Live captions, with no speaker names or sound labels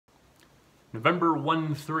November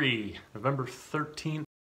 1-3, November 13th.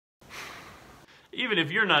 Even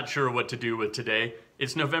if you're not sure what to do with today,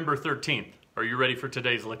 it's November 13th. Are you ready for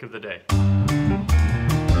today's lick of the day?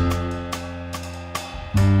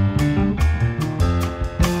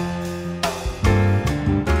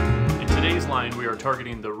 In today's line, we are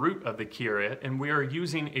targeting the root of the key area, and we are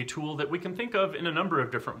using a tool that we can think of in a number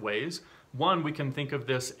of different ways. One, we can think of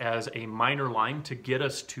this as a minor line to get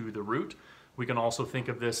us to the root. We can also think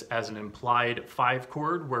of this as an implied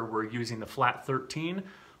 5-chord where we're using the flat 13,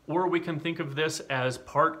 or we can think of this as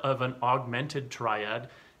part of an augmented triad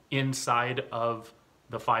inside of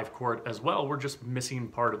the 5-chord as well. We're just missing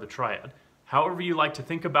part of the triad. However you like to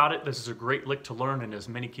think about it, this is a great lick to learn in as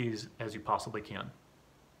many keys as you possibly can.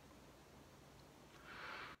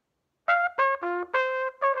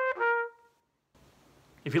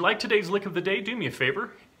 If you like today's lick of the day, do me a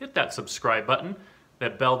favor, hit that subscribe button,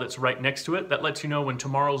 that bell that's right next to it. That lets you know when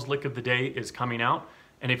tomorrow's lick of the day is coming out.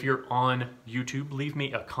 And if you're on YouTube, leave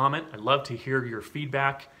me a comment. I'd love to hear your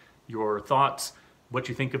feedback, your thoughts, what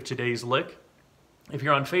you think of today's lick. If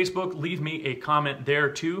you're on Facebook, leave me a comment there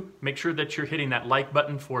too. Make sure that you're hitting that like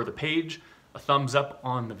button for the page, a thumbs up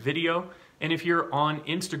on the video. And if you're on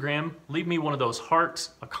Instagram, leave me one of those hearts,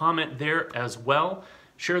 a comment there as well.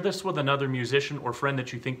 Share this with another musician or friend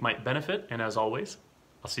that you think might benefit. And as always,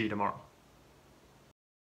 I'll see you tomorrow.